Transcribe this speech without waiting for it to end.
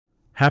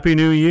Happy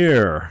New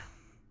Year.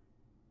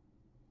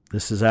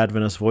 This is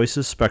Adventist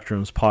Voices,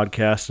 Spectrum's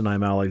podcast, and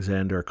I'm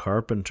Alexander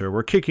Carpenter.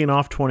 We're kicking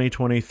off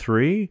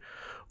 2023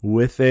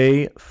 with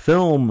a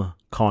film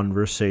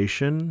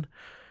conversation.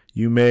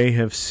 You may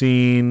have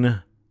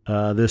seen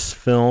this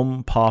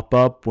film pop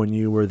up when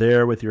you were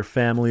there with your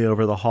family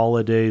over the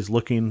holidays,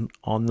 looking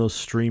on those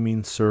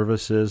streaming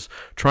services,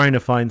 trying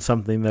to find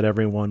something that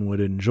everyone would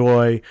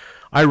enjoy.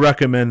 I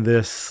recommend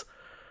this.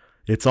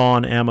 It's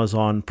on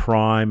Amazon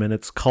Prime, and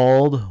it's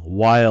called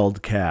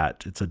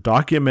Wildcat. It's a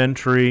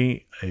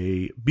documentary,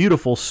 a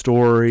beautiful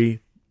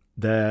story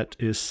that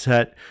is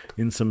set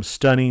in some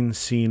stunning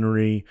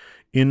scenery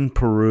in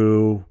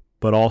Peru,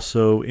 but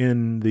also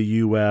in the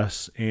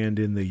U.S. and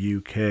in the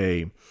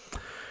U.K.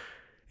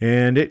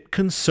 And it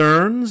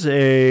concerns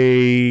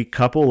a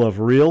couple of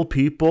real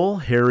people.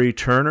 Harry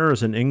Turner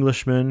is an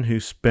Englishman who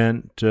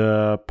spent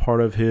part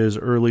of his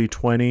early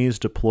 20s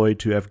deployed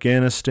to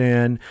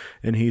Afghanistan,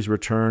 and he's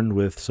returned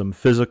with some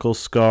physical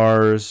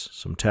scars,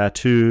 some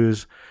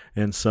tattoos,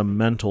 and some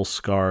mental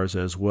scars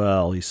as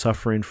well. He's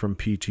suffering from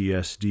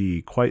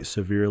PTSD quite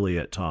severely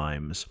at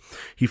times.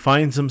 He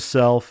finds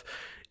himself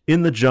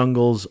in the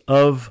jungles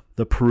of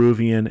the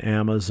Peruvian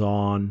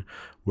Amazon,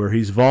 where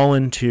he's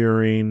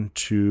volunteering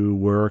to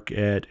work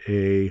at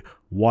a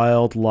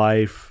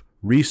wildlife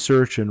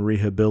research and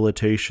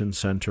rehabilitation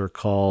center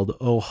called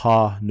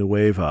Hoja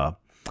Nueva.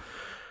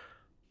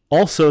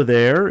 Also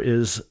there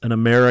is an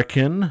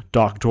American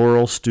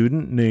doctoral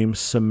student named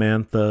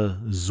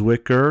Samantha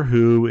Zwicker,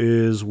 who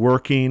is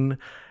working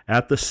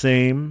at the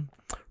same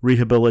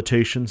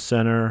rehabilitation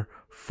center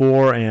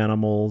for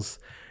animals,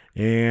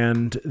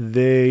 and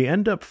they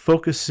end up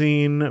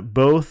focusing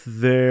both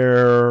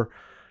their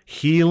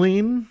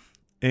healing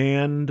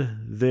and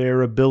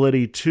their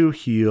ability to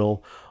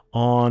heal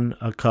on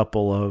a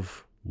couple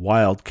of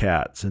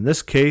wildcats. In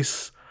this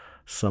case,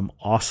 some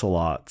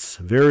ocelots.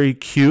 Very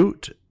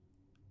cute,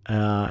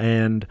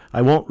 and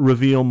I won't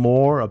reveal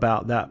more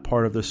about that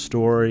part of the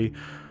story,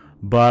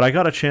 but I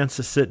got a chance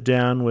to sit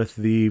down with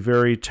the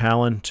very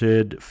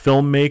talented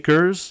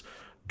filmmakers.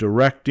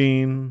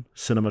 Directing,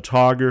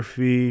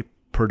 cinematography,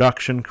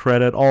 production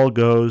credit all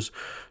goes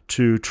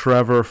to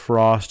Trevor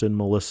Frost and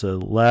Melissa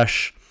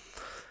Lesh.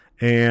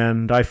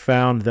 And I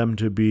found them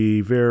to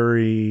be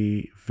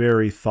very,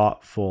 very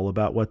thoughtful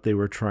about what they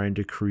were trying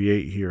to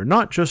create here.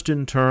 Not just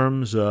in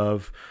terms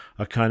of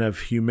a kind of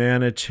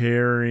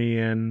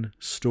humanitarian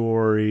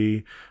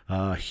story,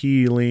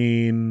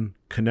 healing,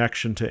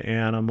 connection to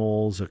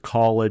animals,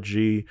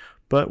 ecology,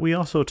 but we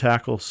also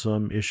tackle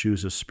some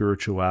issues of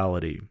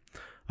spirituality.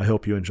 I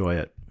hope you enjoy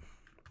it.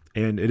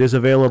 And it is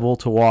available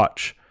to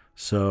watch,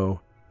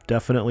 so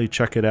definitely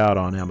check it out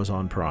on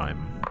Amazon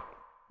Prime.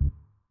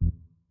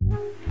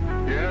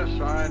 Yes,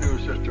 I knew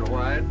Sister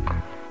White.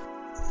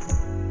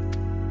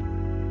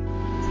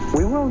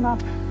 We will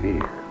not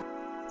fear.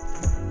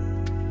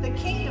 The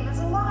kingdom is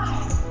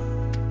alive.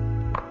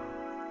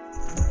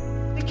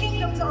 The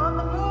kingdom's on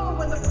the move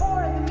with the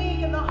poor and the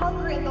meek and the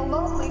hungry and the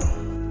lonely.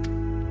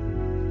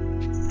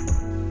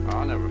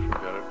 I'll never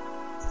forget it.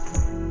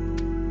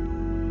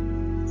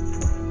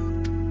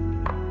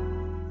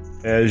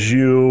 As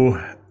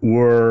you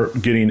were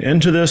getting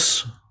into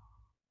this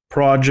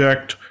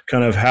project,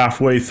 kind of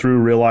halfway through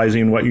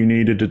realizing what you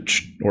needed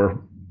to,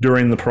 or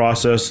during the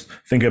process,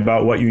 think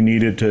about what you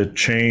needed to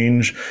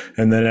change.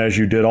 And then as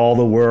you did all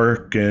the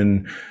work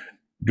and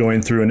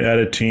going through and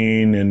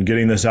editing and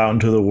getting this out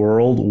into the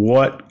world,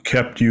 what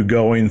kept you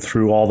going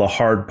through all the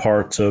hard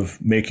parts of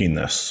making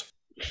this?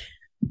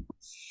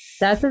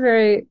 That's a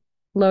very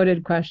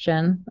loaded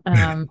question.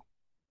 And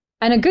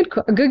a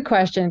good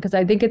question, because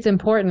I think it's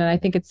important, and I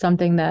think it's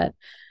something that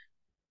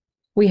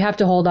we have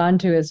to hold on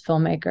to as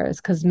filmmakers,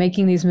 because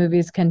making these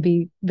movies can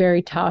be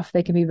very tough.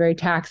 They can be very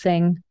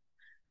taxing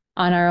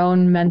on our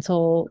own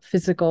mental,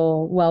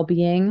 physical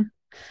well-being,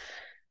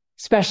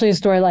 especially a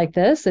story like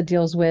this that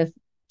deals with,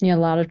 a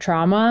lot of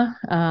trauma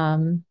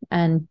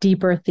and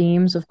deeper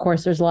themes. Of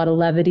course, there's a lot of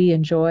levity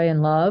and joy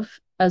and love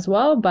as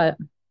well. But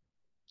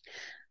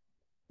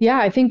yeah,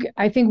 I think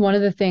one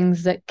of the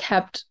things that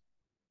kept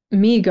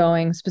me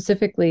going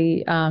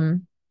specifically,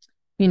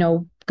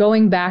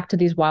 going back to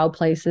these wild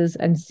places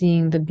and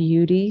seeing the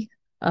beauty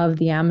of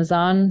the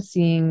Amazon,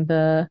 seeing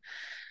the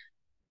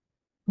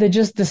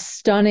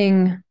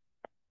stunning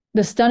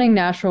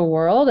natural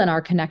world and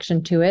our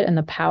connection to it and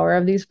the power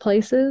of these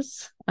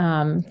places.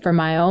 For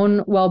my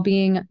own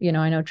well-being,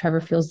 I know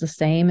Trevor feels the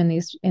same in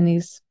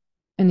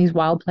these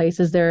wild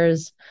places.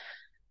 There's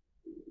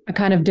a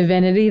kind of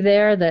divinity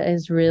there that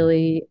is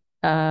really,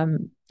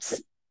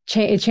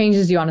 it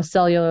changes you on a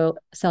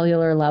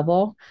cellular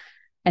level.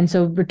 And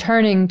so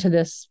returning to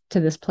this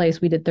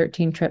place, we did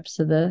 13 trips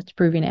to the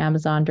Peruvian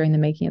Amazon during the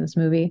making of this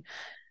movie.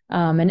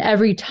 And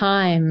every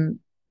time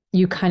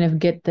you kind of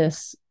get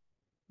this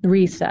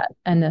reset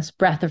and this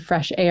breath of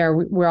fresh air,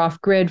 we're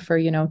off grid for,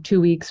 2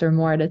 weeks or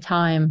more at a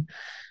time.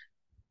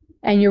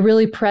 And you're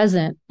really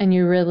present and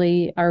you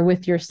really are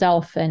with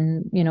yourself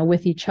and,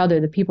 with each other,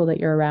 the people that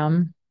you're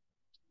around.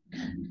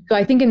 So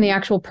I think in the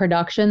actual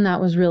production,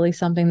 that was really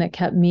something that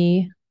kept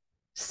me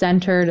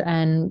centered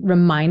and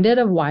reminded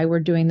of why we're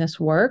doing this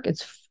work.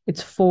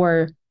 It's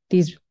for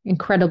these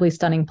incredibly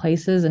stunning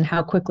places and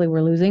how quickly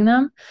we're losing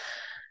them.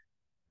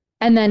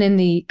 And then in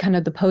the kind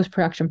of the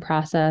post-production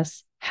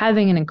process,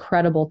 having an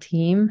incredible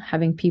team,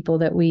 having people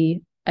that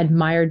we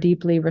admire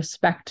deeply,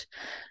 respect,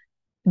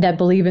 that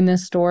believe in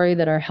this story,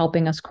 that are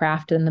helping us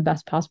craft it in the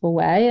best possible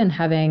way, and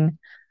having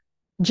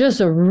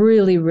just a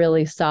really,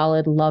 really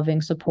solid,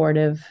 loving,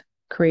 supportive,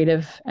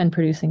 creative, and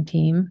producing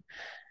team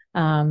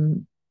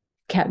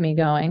kept me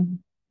going.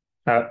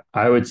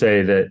 I would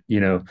say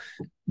that,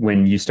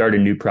 when you start a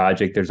new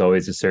project, there's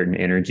always a certain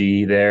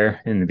energy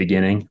there in the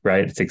beginning,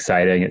 right? It's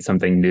exciting. It's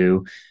something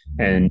new.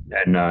 And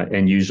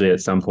usually at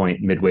some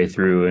point midway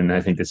through, and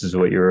I think this is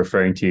what you're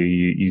referring to,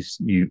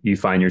 you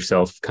find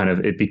yourself kind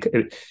of, it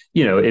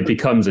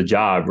becomes a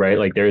job, right?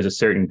 Like there is a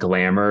certain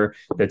glamour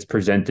that's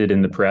presented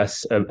in the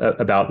press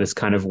about this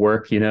kind of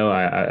work.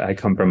 I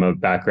come from a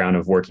background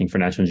of working for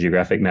National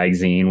Geographic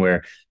magazine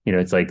where,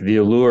 it's like the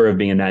allure of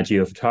being a Nat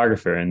Geo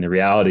photographer. And the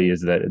reality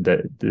is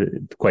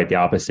that quite the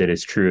opposite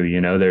is true.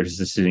 There's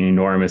this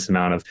enormous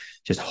amount of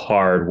just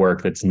hard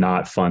work that's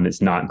not fun,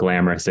 that's not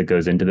glamorous, that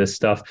goes into this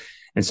stuff.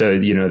 And so,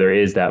 there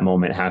is that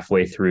moment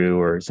halfway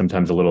through, or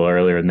sometimes a little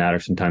earlier than that, or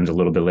sometimes a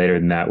little bit later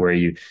than that, where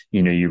you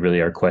really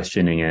are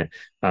questioning it.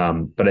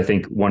 But I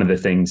think one of the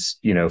things,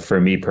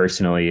 for me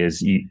personally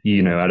is,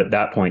 at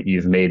that point,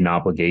 you've made an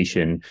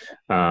obligation.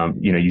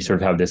 You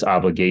sort of have this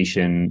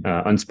obligation,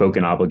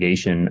 unspoken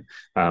obligation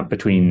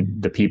between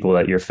the people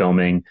that you're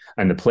filming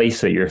and the place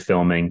that you're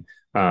filming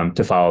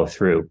to follow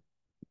through.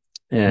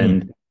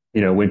 And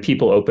when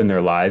people open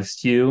their lives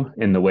to you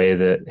in the way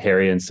that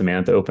Harry and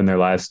Samantha open their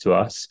lives to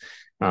us,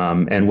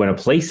 and when a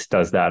place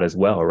does that as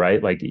well,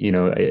 right? Like,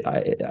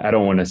 I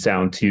don't want to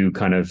sound too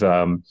kind of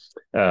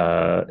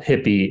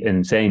hippie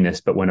in saying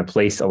this, but when a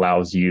place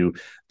allows you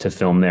to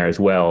film there as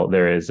well,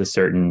 there is a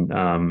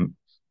certain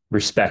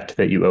respect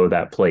that you owe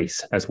that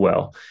place as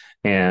well.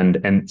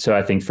 And so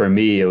I think for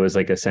me, it was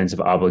like a sense of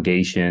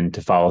obligation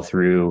to follow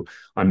through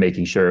on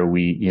making sure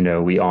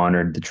we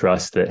honored the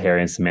trust that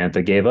Harry and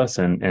Samantha gave us,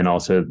 and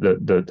also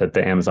that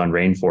the Amazon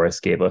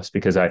rainforest gave us,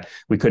 because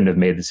we couldn't have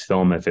made this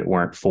film if it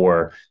weren't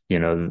for,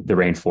 the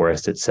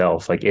rainforest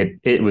itself. Like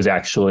it was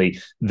actually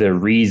the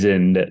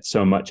reason that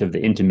so much of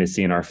the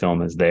intimacy in our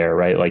film is there,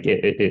 right? Like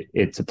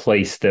it's a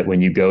place that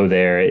when you go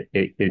there,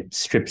 it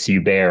strips you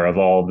bare of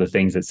all the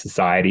things that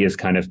society has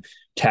kind of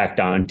tacked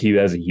on to you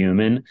as a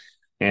human.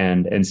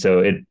 And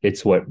so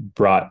it's what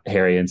brought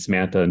Harry and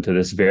Samantha into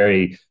this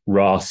very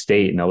raw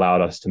state and allowed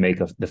us to make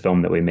the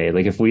film that we made.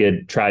 Like if we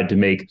had tried to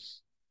make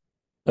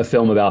a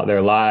film about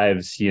their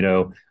lives,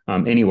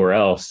 anywhere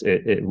else,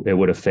 it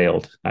would have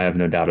failed. I have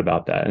no doubt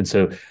about that. And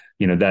so,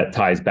 that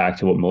ties back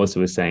to what Melissa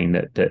was saying,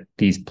 that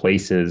these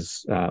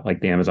places like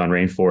the Amazon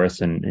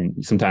rainforest,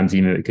 and sometimes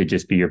even it could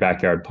just be your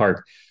backyard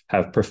park,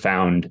 have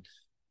profound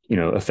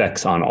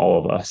effects on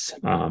all of us.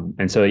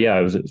 And so,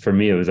 for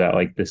me, it was that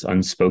like this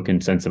unspoken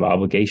sense of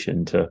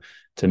obligation to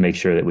make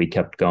sure that we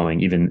kept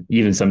going,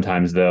 even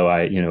sometimes though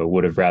I,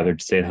 would have rather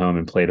stayed home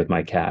and played with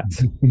my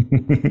cats.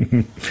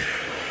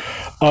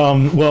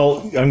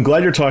 Well, I'm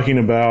glad you're talking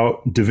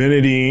about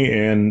divinity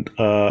and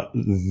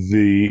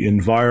the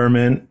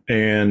environment.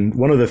 And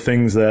one of the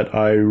things that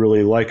I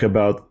really like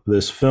about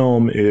this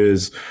film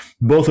is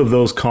both of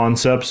those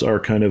concepts are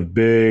kind of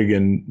big,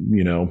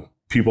 and,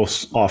 people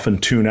often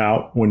tune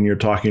out when you're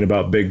talking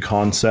about big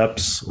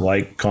concepts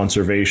like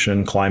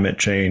conservation, climate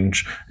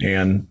change,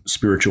 and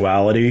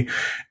spirituality.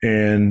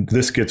 And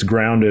this gets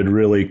grounded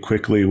really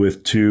quickly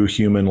with two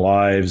human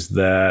lives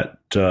that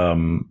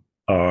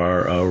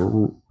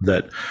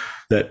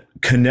that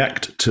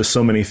connect to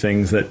so many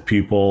things that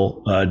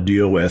people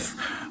deal with.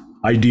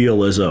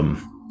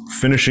 Idealism,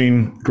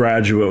 finishing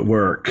graduate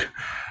work,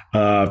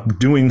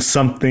 doing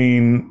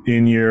something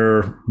in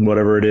your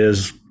whatever it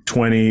is,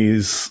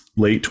 20s,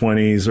 late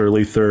 20s,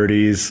 early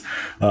 30s,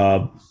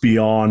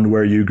 beyond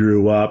where you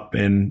grew up,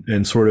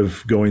 and sort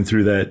of going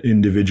through that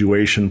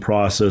individuation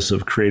process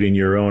of creating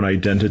your own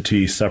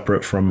identity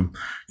separate from,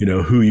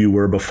 who you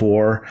were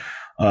before,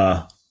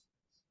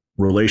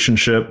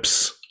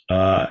 relationships,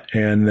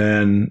 and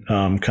then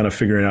kind of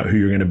figuring out who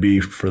you're going to be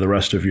for the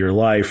rest of your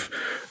life,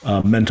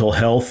 mental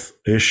health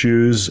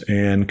issues,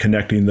 and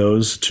connecting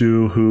those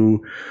to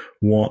who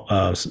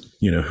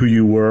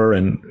you were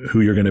and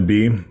who you're going to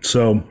be.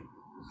 So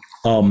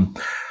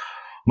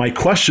my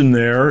question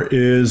there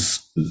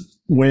is,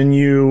 when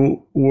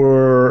you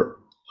were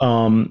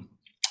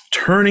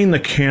turning the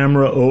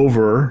camera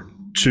over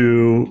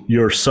to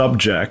your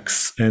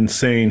subjects and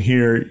saying,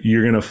 here,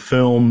 you're going to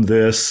film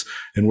this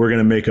and we're going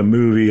to make a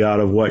movie out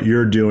of what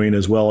you're doing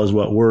as well as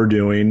what we're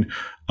doing,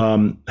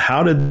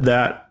 how did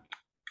that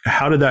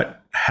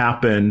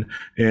happen,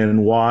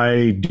 and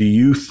why do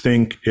you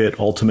think it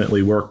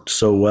ultimately worked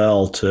so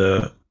well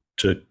to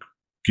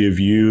give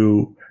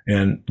you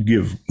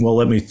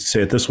let me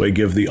say it this way,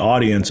 give the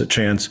audience a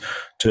chance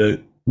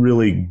to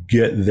really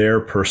get their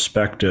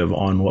perspective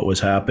on what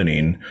was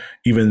happening,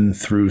 even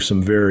through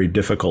some very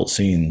difficult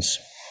scenes?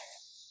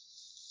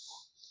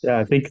 Yeah,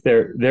 I think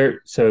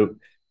so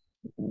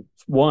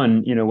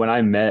One, when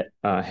I met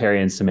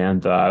Harry and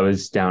Samantha, I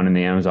was down in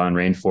the Amazon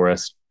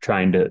rainforest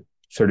trying to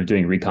sort of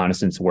doing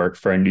reconnaissance work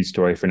for a news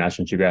story for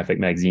National Geographic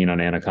magazine on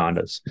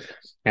anacondas.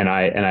 And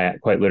I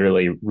quite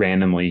literally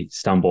randomly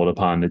stumbled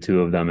upon the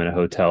two of them in a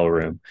hotel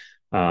room,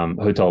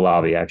 hotel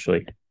lobby,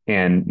 actually,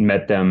 and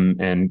met them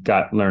and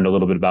learned a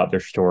little bit about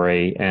their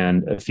story.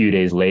 And a few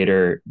days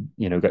later,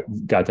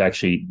 got to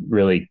actually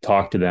really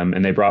talk to them.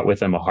 And they brought with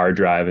them a hard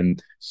drive.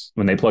 And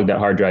when they plugged that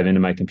hard drive into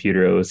my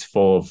computer, it was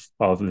full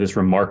of this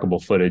remarkable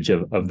footage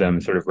of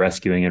them sort of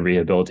rescuing and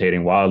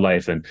rehabilitating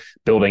wildlife and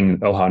building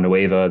Hoja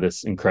Nueva,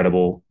 this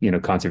incredible,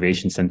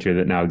 conservation center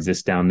that now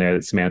exists down there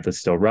that Samantha's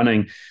still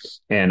running.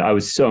 And I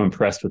was so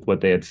impressed with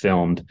what they had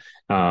filmed.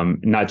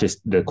 Not just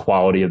the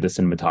quality of the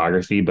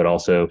cinematography, but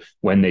also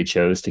when they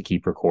chose to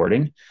keep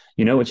recording,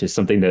 which is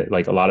something that,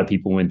 like, a lot of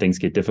people, when things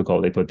get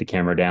difficult, they put the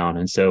camera down.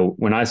 And so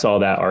when I saw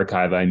that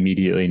archive, I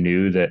immediately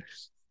knew that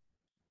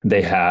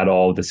they had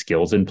all the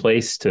skills in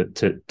place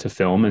to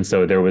film. And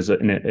so there was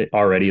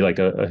already like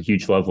a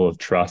huge level of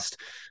trust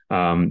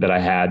that I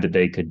had that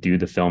they could do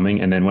the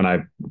filming. And then when I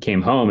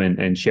came home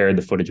and shared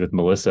the footage with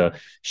Melissa,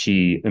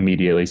 she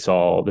immediately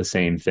saw the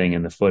same thing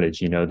in the footage,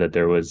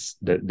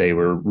 that they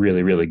were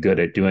really, really good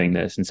at doing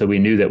this. And so we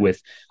knew that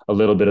with a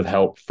little bit of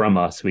help from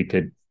us, we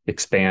could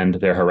expand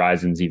their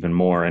horizons even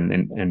more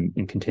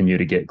and continue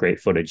to get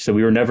great footage. So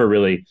we were never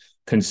really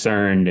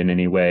concerned in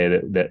any way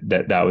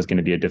that was going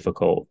to be a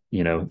difficult,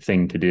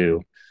 thing to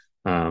do.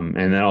 And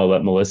then I'll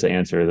let Melissa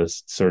answer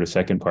this sort of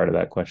second part of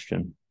that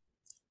question.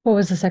 What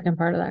was the second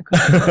part of that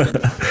question?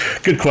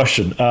 Good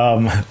question.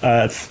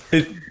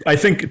 I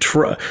think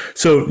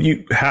so.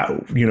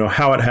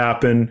 How it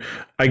happened.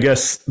 I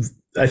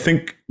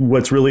think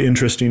what's really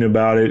interesting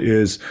about it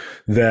is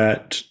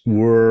that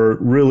we're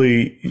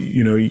really,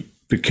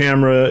 the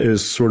camera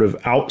is sort of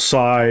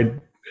outside.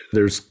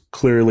 There's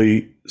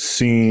clearly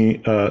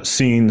scenes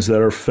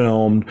that are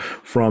filmed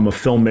from a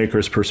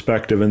filmmaker's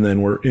perspective, and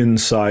then we're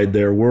inside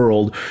their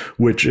world,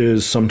 which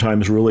is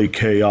sometimes really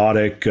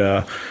chaotic.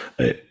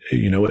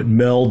 It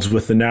melds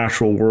with the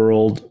natural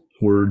world.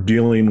 We're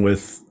dealing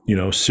with,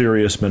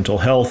 serious mental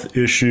health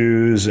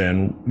issues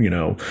and,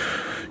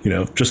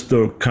 just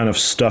the kind of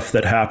stuff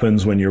that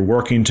happens when you're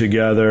working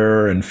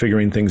together and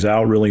figuring things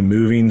out, really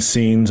moving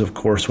scenes, of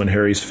course, when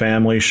Harry's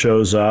family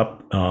shows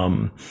up.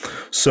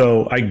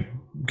 So I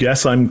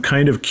guess I'm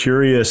kind of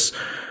curious,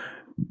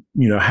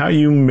 how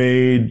you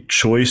made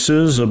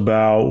choices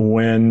about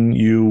when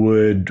you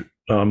would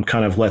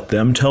kind of let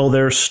them tell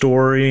their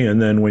story,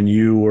 and then when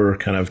you were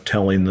kind of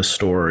telling the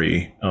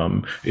story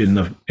in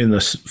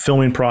the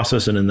filming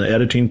process and in the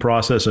editing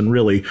process, and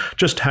really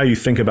just how you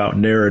think about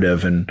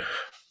narrative. And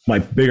my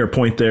bigger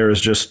point there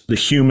is just the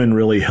human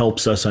really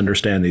helps us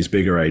understand these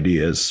bigger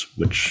ideas,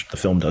 which the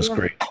film does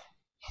great.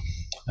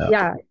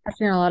 Yeah, I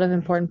think a lot of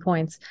important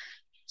points.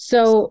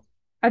 So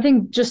I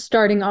think just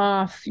starting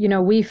off,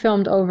 we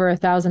filmed over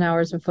 1,000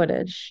 hours of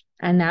footage,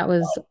 and that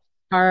was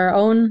our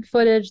own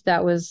footage.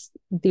 That was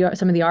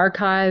some of the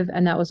archive,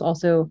 and that was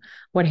also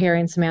what Harry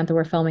and Samantha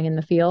were filming in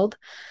the field.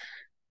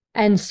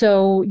 And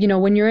so,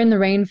 when you're in the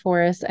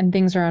rainforest and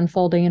things are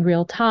unfolding in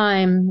real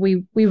time,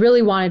 we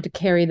really wanted to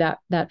carry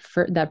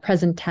that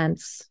present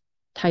tense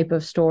type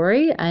of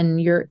story,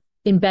 and you're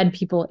embed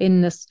people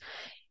in this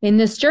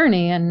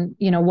journey, and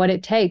what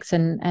it takes,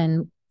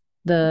 and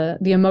the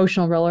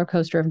emotional roller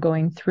coaster of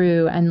going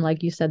through, and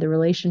like you said, the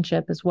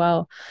relationship as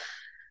well.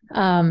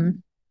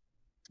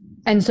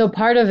 And so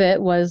part of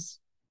it was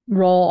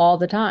roll all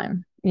the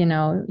time. You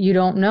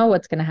don't know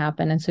what's going to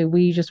happen. And so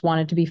we just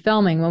wanted to be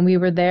filming. When we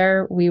were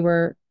there, we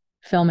were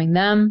filming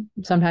them.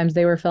 Sometimes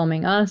they were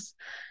filming us.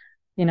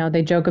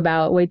 They joke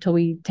about wait till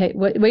we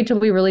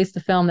release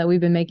the film that we've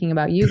been making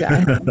about you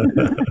guys.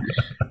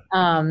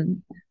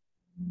 And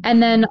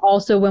then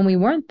also when we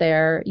weren't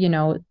there,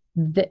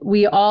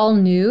 we all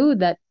knew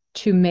that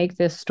to make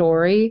this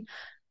story,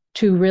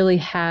 to really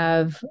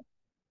have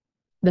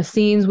the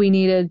scenes we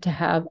needed, to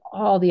have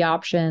all the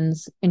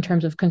options in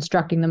terms of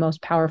constructing the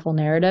most powerful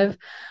narrative,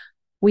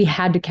 we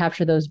had to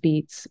capture those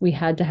beats. We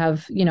had to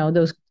have,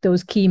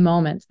 those key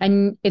moments.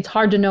 And it's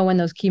hard to know when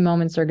those key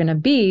moments are going to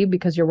be,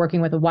 because you're working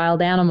with a wild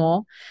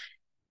animal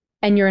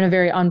and you're in a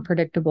very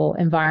unpredictable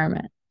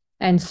environment.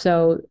 And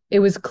so it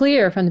was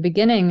clear from the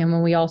beginning, and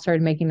when we all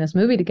started making this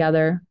movie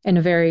together in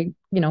a very,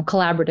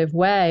 collaborative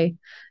way,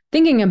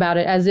 thinking about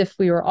it as if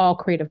we were all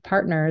creative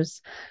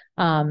partners,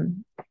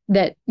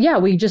 that,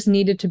 we just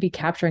needed to be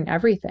capturing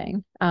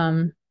everything.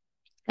 And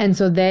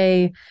so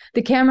the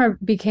camera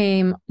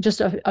became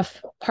just a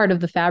part of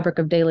the fabric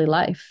of daily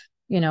life,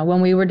 when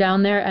we were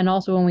down there, and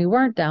also when we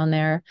weren't down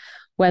there,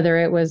 whether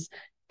it was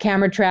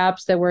camera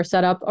traps that were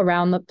set up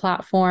around the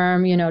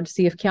platform, to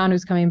see if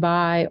Keanu's coming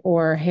by,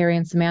 or Harry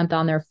and Samantha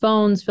on their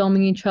phones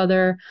filming each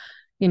other,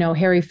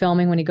 Harry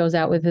filming when he goes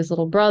out with his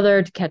little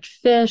brother to catch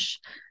fish.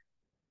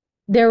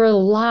 There were a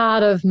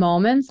lot of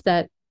moments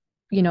that,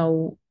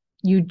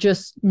 you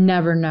just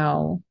never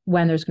know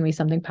when there's going to be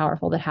something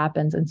powerful that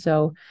happens. And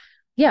so,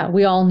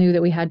 we all knew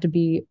that we had to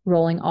be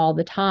rolling all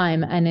the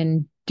time. And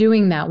in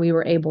doing that, we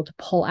were able to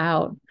pull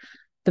out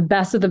the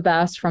best of the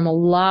best from a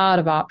lot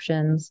of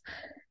options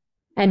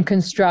and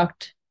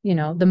construct,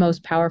 the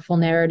most powerful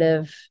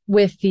narrative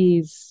with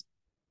these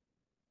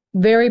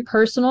very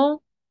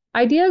personal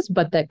ideas,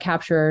 but that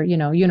capture,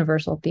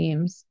 universal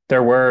themes.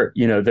 There were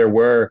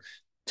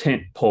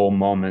tentpole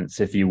moments,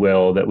 if you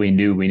will, that we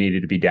knew we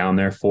needed to be down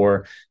there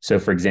for. So,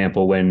 for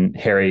example, when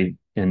Harry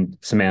and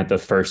Samantha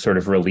first sort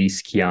of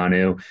released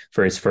Keanu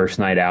for his first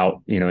night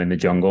out, in the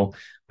jungle,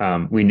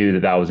 we knew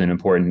that was an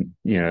important,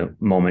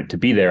 moment to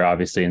be there,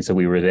 obviously. And so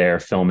we were there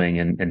filming,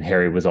 and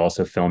Harry was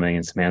also filming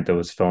and Samantha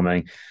was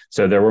filming.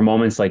 So there were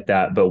moments like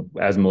that. But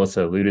as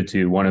Melissa alluded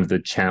to, one of the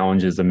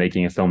challenges of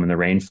making a film in the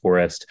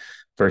rainforest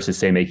versus,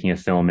 say, making a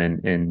film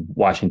in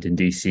Washington,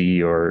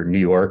 D.C. or New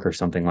York or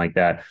something like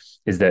that,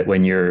 is that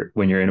when you're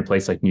in a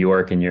place like New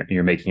York and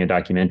you're making a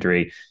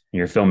documentary and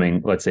you're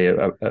filming, let's say,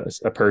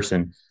 a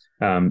person,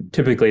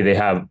 typically they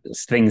have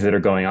things that are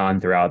going on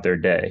throughout their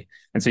day.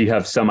 And so you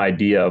have some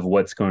idea of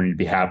what's going to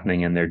be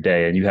happening in their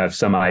day, and you have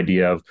some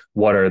idea of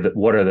what are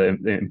the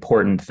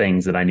important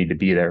things that I need to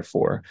be there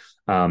for.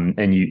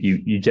 And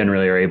you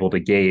generally are able to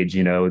gauge,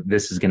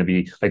 this is going to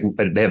be like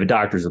they have a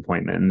doctor's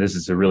appointment, and this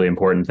is a really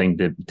important thing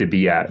to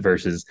be at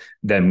versus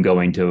them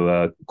going to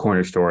a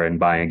corner store and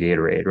buying a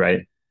Gatorade,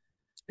 right?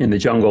 In the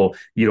jungle,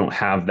 you don't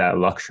have that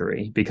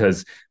luxury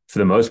because for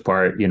the most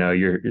part,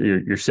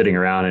 you're sitting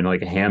around in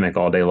like a hammock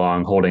all day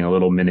long, holding a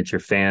little miniature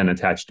fan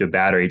attached to a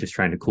battery, just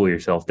trying to cool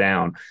yourself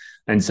down.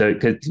 And so,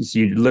 because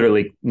you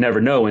literally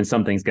never know when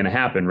something's going to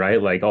happen,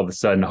 right? Like all of a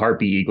sudden, a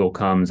harpy eagle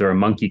comes, or a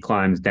monkey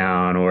climbs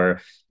down, or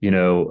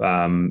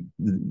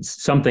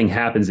something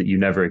happens that you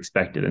never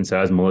expected. And so,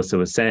 as Melissa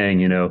was saying,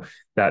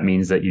 that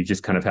means that you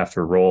just kind of have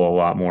to roll a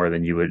lot more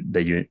than you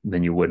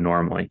would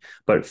normally.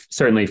 But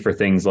certainly for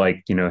things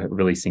like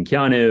releasing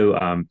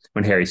Keanu,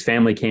 when Harry's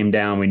family came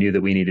down, we knew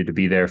that we needed to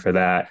be there for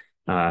that.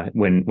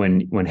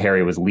 When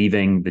Harry was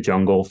leaving the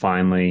jungle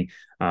finally,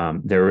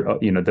 there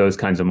were those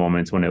kinds of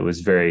moments when it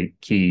was very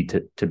key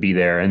to be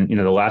there. And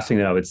the last thing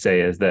that I would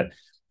say is that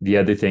the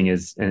other thing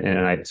is, and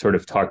I sort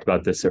of talked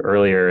about this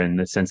earlier in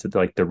the sense that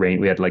like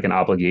we had like an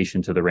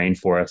obligation to the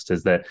rainforest,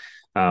 is that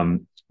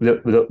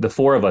the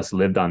four of us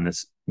lived on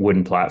this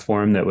wooden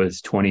platform that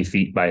was 20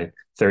 feet by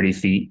 30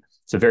 feet.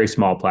 It's a very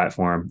small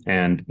platform.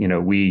 And,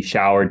 we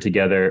showered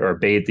together or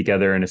bathed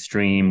together in a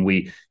stream.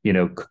 We,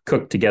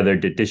 cooked together,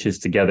 did dishes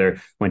together,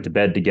 went to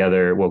bed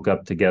together, woke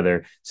up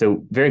together.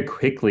 So very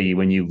quickly,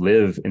 when you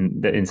live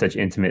in such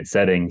intimate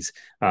settings,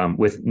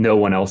 with no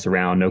one else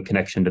around, no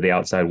connection to the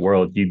outside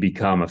world, you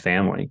become a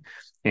family.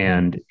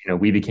 And,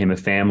 we became a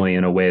family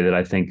in a way that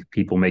I think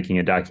people making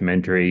a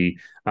documentary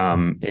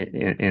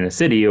in a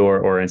city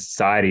or in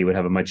society would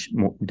have a much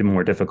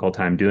more difficult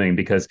time doing,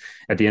 because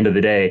at the end of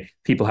the day,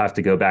 people have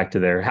to go back to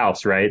their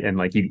house, right? And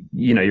like,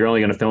 you're only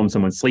going to film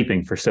someone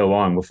sleeping for so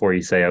long before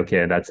you say,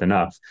 okay, that's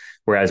enough.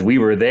 Whereas we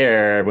were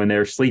there when they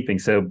were sleeping.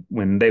 So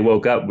when they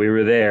woke up, we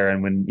were there.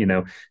 And when,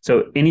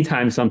 so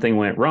anytime something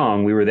went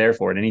wrong, we were there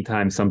for it.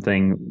 Anytime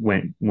something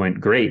went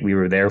great, we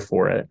were there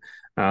for it.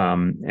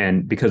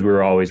 And because we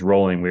were always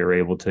rolling, we were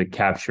able to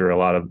capture a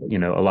lot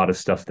of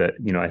stuff that,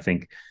 I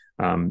think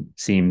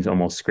seems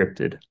almost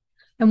scripted.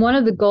 And one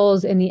of the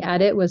goals in the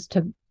edit was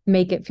to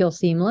make it feel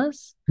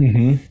seamless,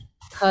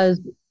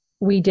 because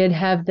we did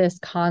have this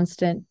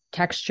constant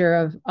texture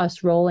of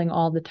us rolling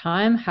all the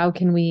time. How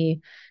can we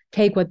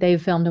take what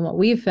they've filmed and what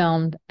we've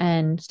filmed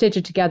and stitch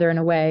it together in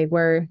a way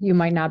where you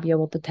might not be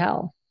able to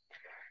tell?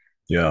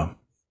 Yeah.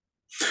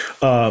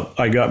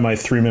 I got my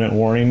 3-minute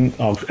warning.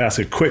 I'll ask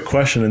a quick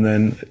question and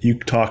then you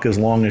talk as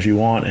long as you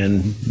want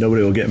and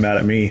nobody will get mad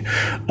at me.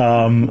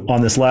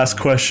 On this last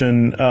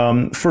question,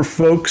 for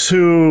folks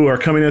who are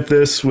coming at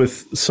this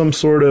with some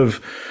sort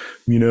of,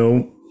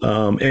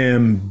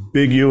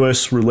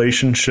 ambiguous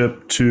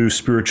relationship to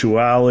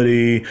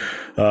spirituality,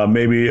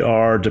 maybe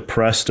are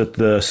depressed at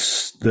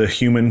the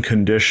human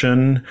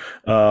condition,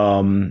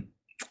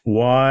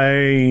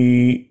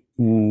 why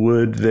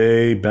would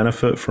they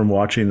benefit from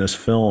watching this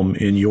film,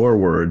 in your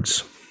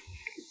words?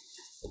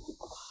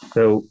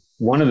 So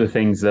one of the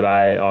things that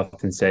I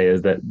often say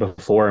is that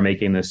before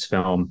making this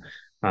film,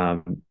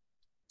 so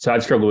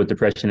I've struggled with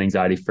depression and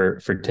anxiety for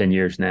 10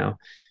 years now.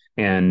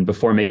 And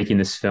before making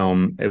this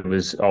film, it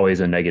was always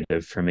a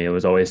negative for me. It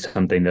was always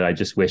something that I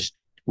just wished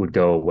would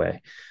go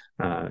away.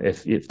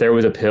 If there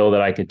was a pill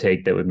that I could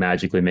take that would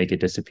magically make it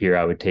disappear,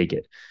 I would take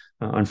it.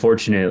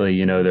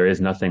 Unfortunately, there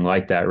is nothing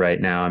like that right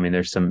now. I mean,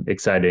 there's some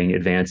exciting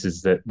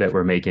advances that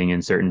we're making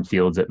in certain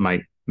fields that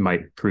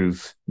might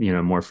prove,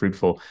 more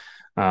fruitful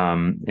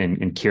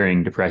in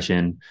curing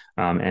depression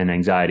and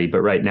anxiety.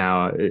 But right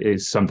now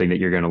is something that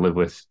you're going to live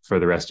with for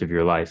the rest of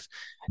your life.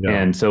 Yeah.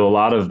 And so a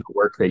lot of the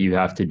work that you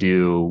have to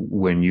do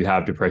when you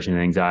have depression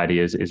and anxiety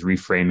is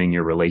reframing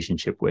your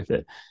relationship with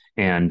it.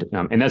 And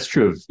that's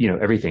true of,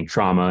 everything,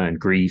 trauma and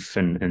grief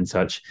and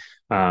such.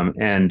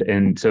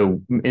 And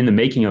so in the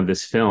making of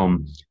this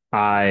film,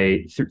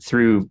 I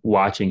through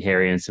watching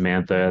Harry and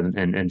Samantha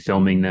and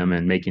filming them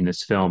and making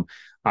this film,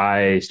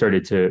 I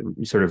started to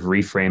sort of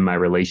reframe my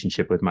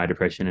relationship with my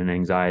depression and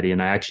anxiety.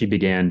 And I actually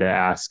began to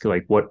ask,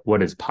 like,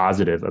 what is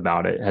positive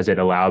about it? Has it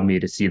allowed me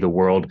to see the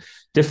world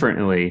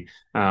differently?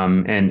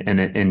 And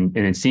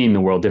in seeing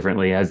the world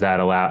differently, has that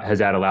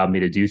allowed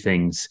me to do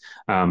things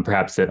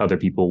perhaps that other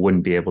people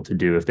wouldn't be able to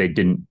do if they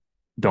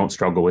don't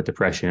struggle with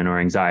depression or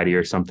anxiety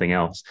or something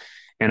else?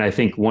 And I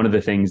think one of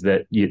the things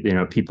that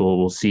people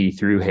will see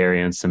through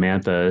Harry and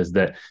Samantha is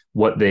that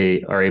what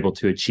they are able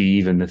to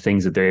achieve and the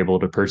things that they're able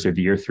to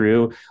persevere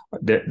through,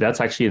 that's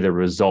actually the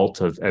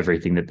result of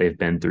everything that they've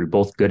been through,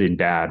 both good and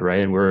bad,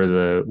 right? And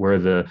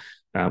we're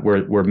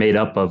made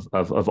up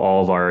of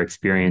all of our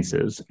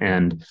experiences.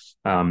 And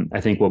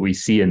I think what we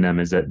see in them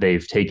is that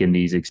they've taken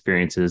these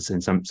experiences,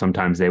 and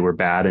sometimes they were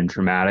bad and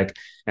traumatic,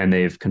 and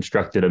they've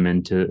constructed them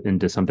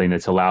into something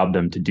that's allowed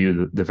them to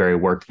do the very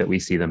work that we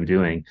see them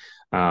doing.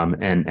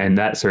 And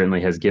that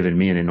certainly has given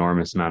me an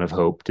enormous amount of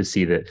hope to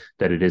see that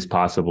it is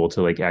possible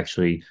to like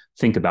actually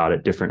think about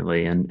it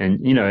differently.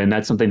 And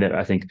that's something that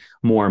I think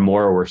more and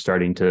more we're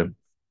starting to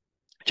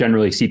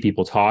generally see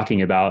people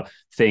talking about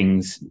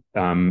things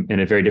in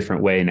a very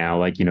different way now.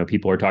 Like,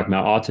 people are talking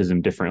about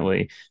autism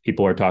differently.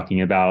 People are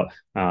talking about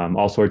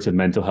all sorts of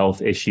mental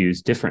health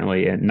issues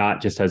differently, and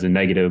not just as a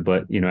negative,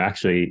 but,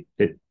 actually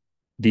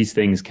these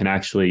things can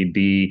actually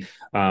be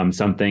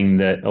something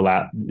that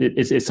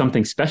it's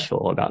something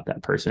special about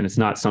that person. It's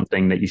not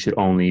something that you should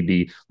only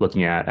be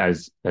looking at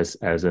as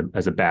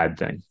a bad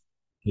thing.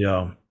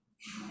 Yeah.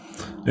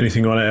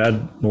 Anything you want to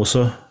add,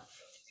 Melissa?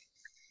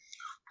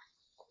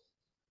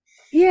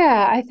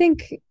 Yeah, I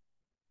think,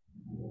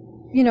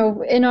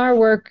 in our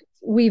work,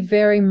 we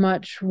very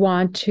much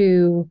want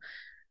to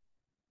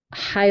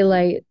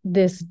highlight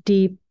this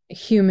deep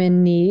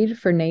human need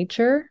for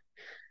nature.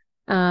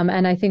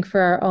 And I think for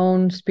our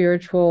own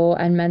spiritual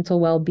and mental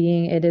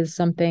well-being, it is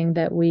something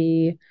that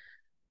we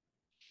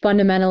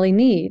fundamentally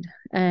need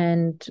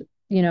and,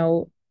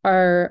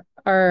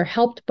 are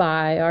helped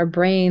by. Our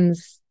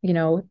brains,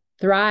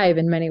 thrive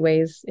in many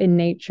ways in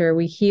nature.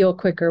 We heal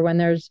quicker when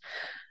there's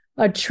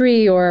a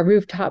tree or a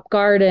rooftop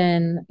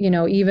garden.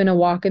 Even a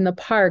walk in the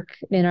park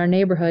in our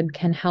neighborhood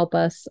can help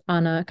us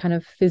on a kind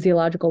of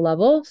physiological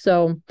level.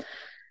 So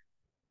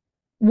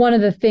one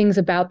of the things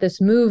about this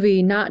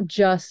movie, not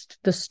just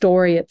the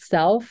story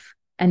itself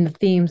and the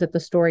themes that the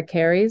story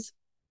carries,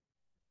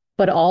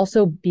 but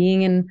also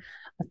being in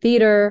a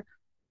theater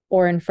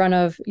or in front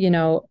of,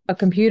 a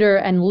computer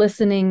and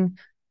listening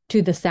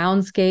to the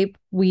soundscape.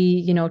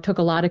 We, took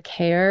a lot of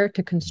care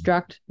to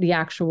construct the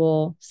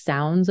actual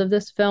sounds of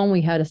this film.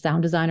 We had a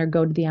sound designer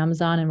go to the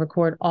Amazon and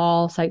record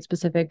all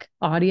site-specific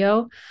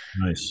audio.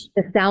 Nice.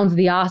 The sounds,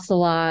 the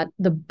ocelot,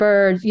 the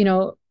birds,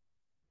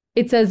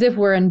 it's as if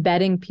we're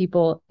embedding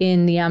people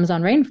in the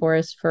Amazon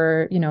rainforest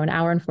for, an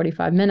hour and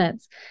 45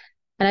 minutes.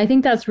 And I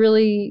think that's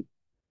really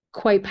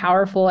quite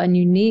powerful and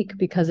unique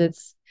because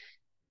it's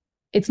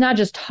not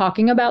just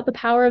talking about the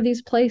power of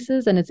these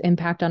places and its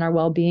impact on our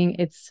well-being.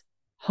 It's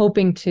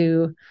hoping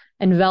to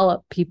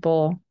envelop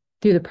people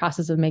through the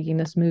process of making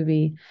this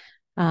movie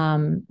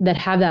that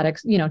have that,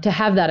 to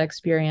have that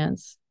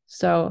experience.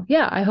 So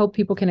yeah, I hope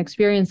people can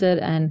experience it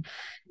and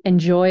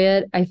enjoy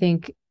it. I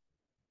think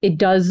it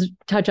does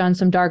touch on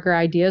some darker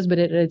ideas, but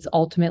it's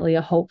ultimately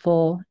a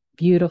hopeful,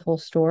 beautiful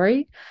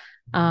story,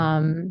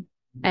 and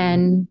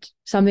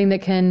something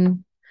that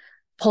can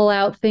pull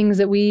out things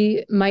that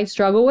we might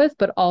struggle with,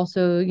 but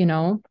also,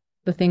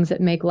 the things that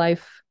make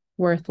life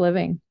worth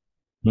living.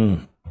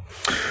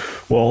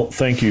 Well,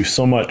 thank you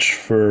so much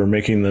for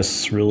making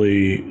this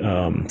really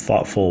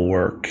thoughtful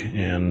work,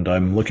 and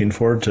I'm looking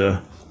forward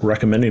to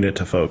recommending it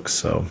to folks.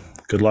 So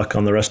good luck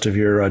on the rest of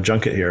your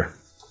junket here.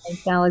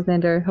 Thanks,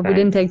 Alexander. Hope we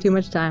didn't take too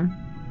much time.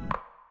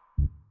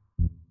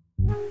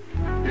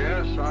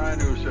 Yes, I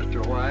knew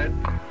Sister White.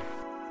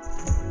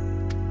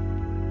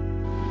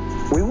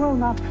 We will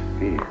not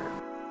fear.